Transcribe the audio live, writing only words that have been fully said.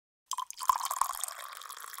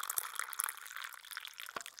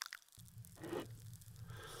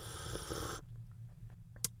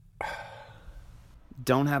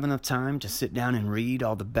Don't have enough time to sit down and read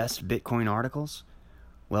all the best Bitcoin articles?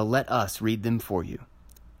 Well, let us read them for you.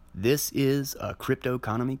 This is a Crypto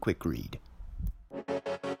Economy Quick Read.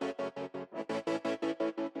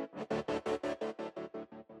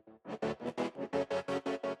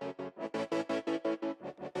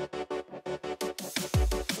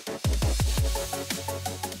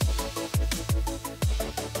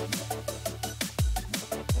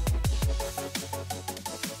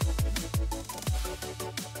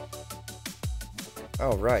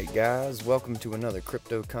 Alright guys, welcome to another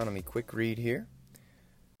Crypto Economy Quick Read here.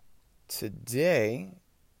 Today,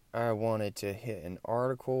 I wanted to hit an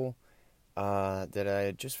article that I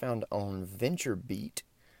had just found on VentureBeat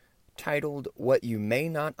titled, What You May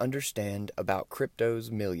Not Understand About Crypto's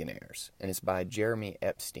Millionaires, and it's by Jeremy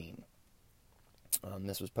Epstein.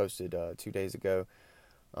 This was posted 2 days ago.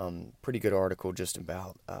 Pretty good article just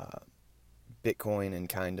about Bitcoin and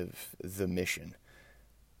kind of the mission.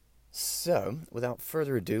 So, without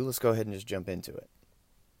further ado, let's go ahead and just jump into it.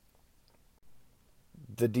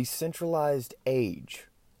 The decentralized age,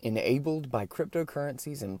 enabled by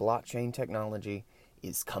cryptocurrencies and blockchain technology,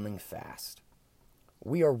 is coming fast.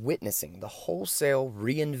 We are witnessing the wholesale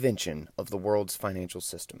reinvention of the world's financial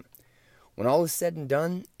system. When all is said and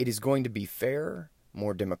done, it is going to be fairer,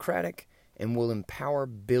 more democratic, and will empower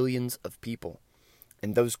billions of people.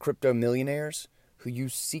 And those crypto millionaires who you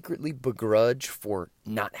secretly begrudge for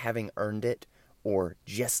not having earned it or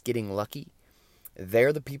just getting lucky,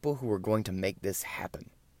 they're the people who are going to make this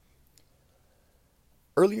happen.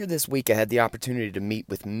 Earlier this week, I had the opportunity to meet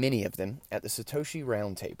with many of them at the Satoshi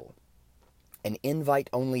Roundtable, an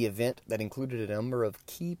invite-only event that included a number of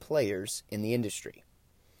key players in the industry.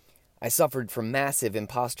 I suffered from massive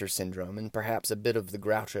imposter syndrome and perhaps a bit of the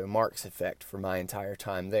Groucho Marx effect for my entire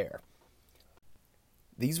time there.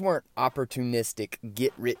 These weren't opportunistic,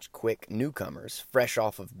 get-rich-quick newcomers fresh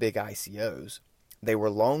off of big ICOs. They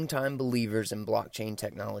were longtime believers in blockchain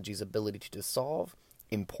technology's ability to solve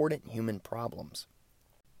important human problems.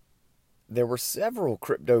 There were several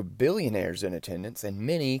crypto billionaires in attendance and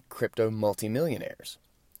many crypto multimillionaires.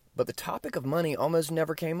 But the topic of money almost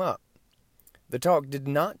never came up. The talk did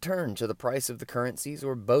not turn to the price of the currencies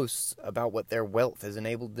or boasts about what their wealth has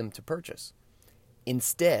enabled them to purchase.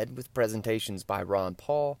 Instead, with presentations by Ron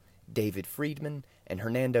Paul, David Friedman, and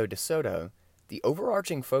Hernando de Soto, the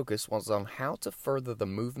overarching focus was on how to further the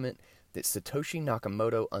movement that Satoshi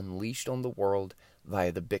Nakamoto unleashed on the world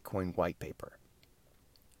via the Bitcoin white paper.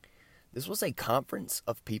 This was a conference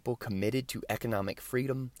of people committed to economic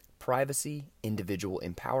freedom, privacy, individual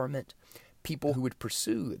empowerment, people who would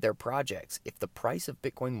pursue their projects if the price of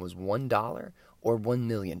Bitcoin was $1 or $1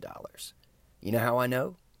 million. You know how I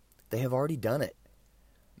know? They have already done it.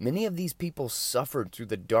 Many of these people suffered through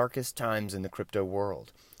the darkest times in the crypto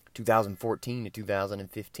world, 2014 to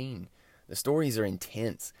 2015. The stories are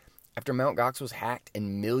intense. After Mt. Gox was hacked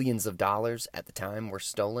and millions of dollars at the time were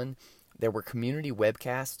stolen, there were community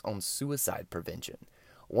webcasts on suicide prevention.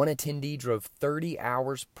 One attendee drove 30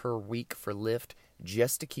 hours per week for Lyft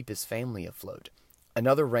just to keep his family afloat.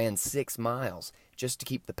 Another ran 6 miles just to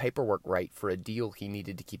keep the paperwork right for a deal he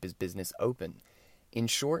needed to keep his business open. In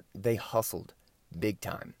short, they hustled. Big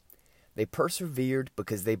time. They persevered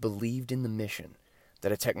because they believed in the mission,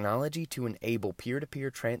 that a technology to enable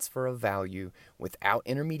peer-to-peer transfer of value without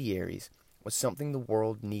intermediaries was something the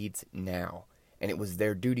world needs now, and it was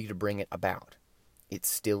their duty to bring it about. It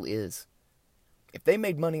still is. If they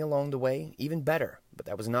made money along the way, even better, but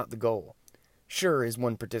that was not the goal. Sure, as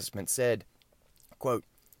one participant said, quote,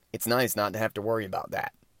 "It's nice not to have to worry about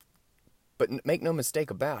that. But make no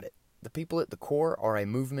mistake about it, the people at the core are a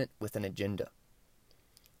movement with an agenda.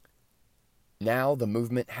 Now the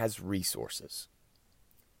movement has resources.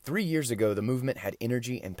 3 years ago, the movement had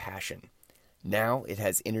energy and passion. Now it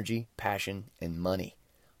has energy, passion, and money.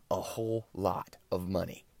 A whole lot of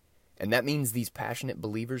money. And that means these passionate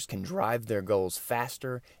believers can drive their goals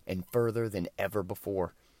faster and further than ever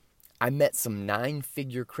before. I met some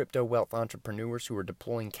 9-figure crypto wealth entrepreneurs who are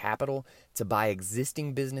deploying capital to buy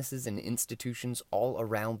existing businesses and institutions all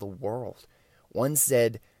around the world. One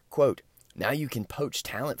said, quote, "Now you can poach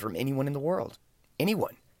talent from anyone in the world.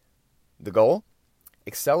 Anyone." The goal?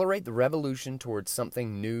 Accelerate the revolution towards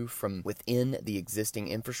something new from within the existing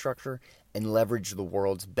infrastructure and leverage the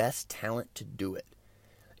world's best talent to do it.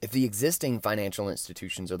 If the existing financial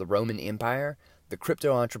institutions are the Roman Empire, the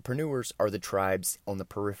crypto entrepreneurs are the tribes on the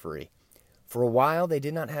periphery. For a while, they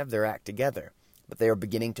did not have their act together, but they are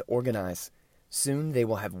beginning to organize. Soon, they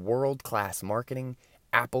will have world-class marketing,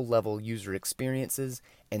 Apple-level user experiences,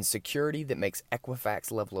 and security that makes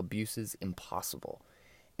Equifax-level abuses impossible.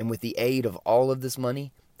 And with the aid of all of this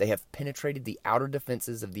money, They have penetrated the outer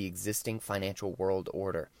defenses of the existing financial world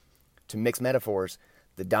order. To mix metaphors,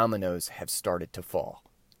 the dominoes have started to fall.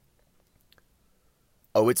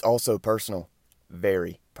 Oh, it's also personal.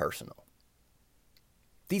 Very personal.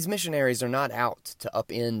 These missionaries are not out to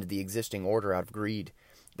upend the existing order out of greed.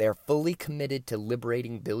 They are fully committed to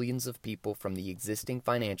liberating billions of people from the existing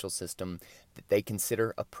financial system that they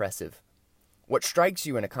consider oppressive. What strikes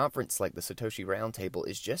you in a conference like the Satoshi Roundtable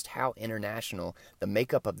is just how international the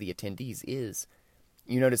makeup of the attendees is.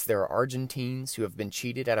 You notice there are Argentines who have been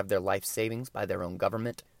cheated out of their life savings by their own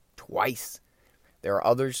government twice. There are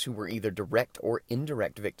others who were either direct or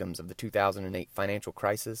indirect victims of the 2008 financial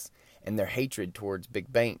crisis, and their hatred towards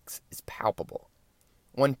big banks is palpable.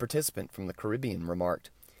 One participant from the Caribbean remarked,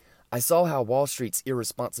 "I saw how Wall Street's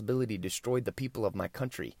irresponsibility destroyed the people of my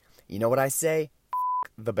country. You know what I say?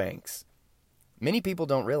 F*** the banks." Many people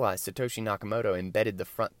don't realize Satoshi Nakamoto embedded the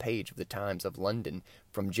front page of the Times of London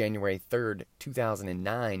from January 3rd,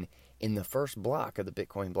 2009 in the first block of the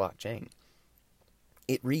Bitcoin blockchain.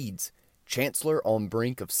 It reads, "Chancellor on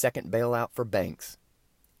brink of second bailout for banks."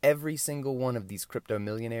 Every single one of these crypto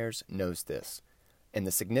millionaires knows this, and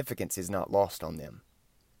the significance is not lost on them.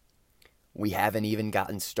 We haven't even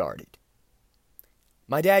gotten started.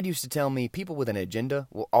 My dad used to tell me people with an agenda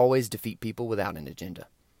will always defeat people without an agenda.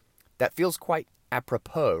 That feels quite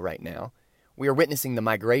apropos right now. We are witnessing the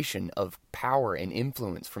migration of power and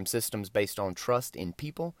influence from systems based on trust in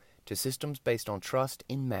people to systems based on trust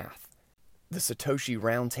in math. The Satoshi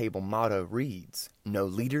Roundtable motto reads, "No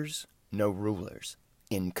leaders, no rulers.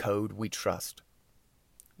 In code we trust."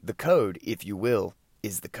 The code, if you will,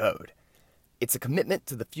 is the code. It's a commitment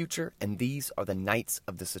to the future, and these are the Knights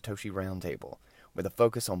of the Satoshi Roundtable, with a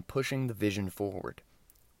focus on pushing the vision forward.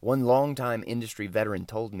 One longtime industry veteran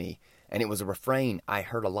told me, and it was a refrain I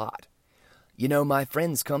heard a lot. "You know, my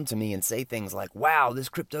friends come to me and say things like, 'Wow, this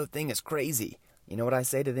crypto thing is crazy.' You know what I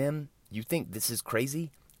say to them? 'You think this is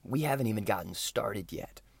crazy? We haven't even gotten started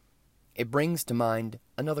yet.'" It brings to mind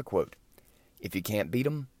another quote. If you can't beat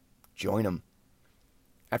 'em, join 'em.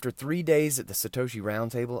 After 3 days at the Satoshi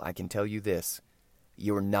Roundtable, I can tell you this.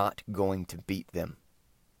 You're not going to beat them.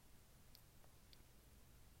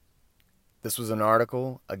 This was an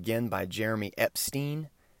article, again, by Jeremy Epstein,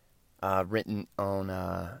 written on,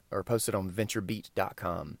 or posted on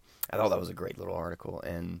venturebeat.com. I thought that was a great little article,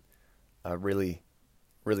 and really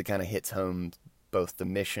kind of hits home both the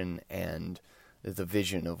mission and the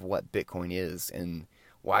vision of what Bitcoin is and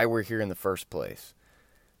why we're here in the first place.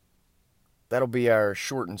 That'll be our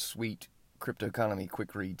short and sweet crypto economy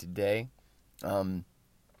quick read today.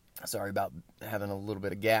 Sorry about having a little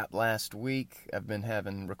bit of gap last week. I've been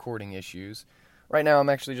having recording issues. Right now I'm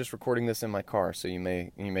actually just recording this in my car, so you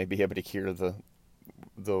may be able to hear the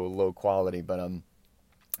low quality, but I'm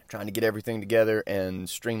trying to get everything together and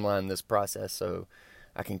streamline this process so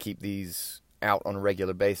I can keep these out on a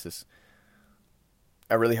regular basis.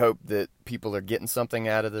 I really hope that people are getting something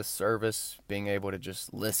out of this service, being able to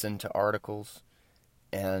just listen to articles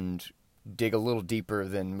and dig a little deeper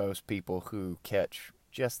than most people who catch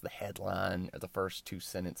just the headline or the first two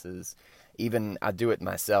sentences. Even I do it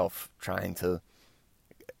myself, trying to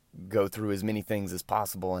go through as many things as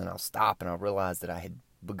possible, and I'll stop and I'll realize that I had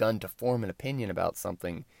begun to form an opinion about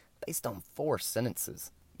something based on 4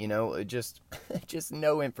 sentences. You know, just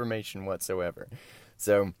no information whatsoever.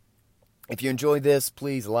 So if you enjoy this,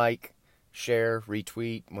 please like, share,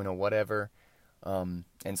 retweet, whatever, and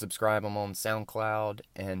subscribe. I'm on SoundCloud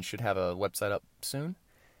and should have a website up soon.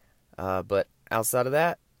 But outside of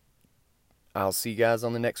that, I'll see you guys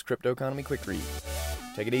on the next Crypto Economy Quick Read.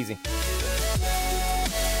 Take it easy.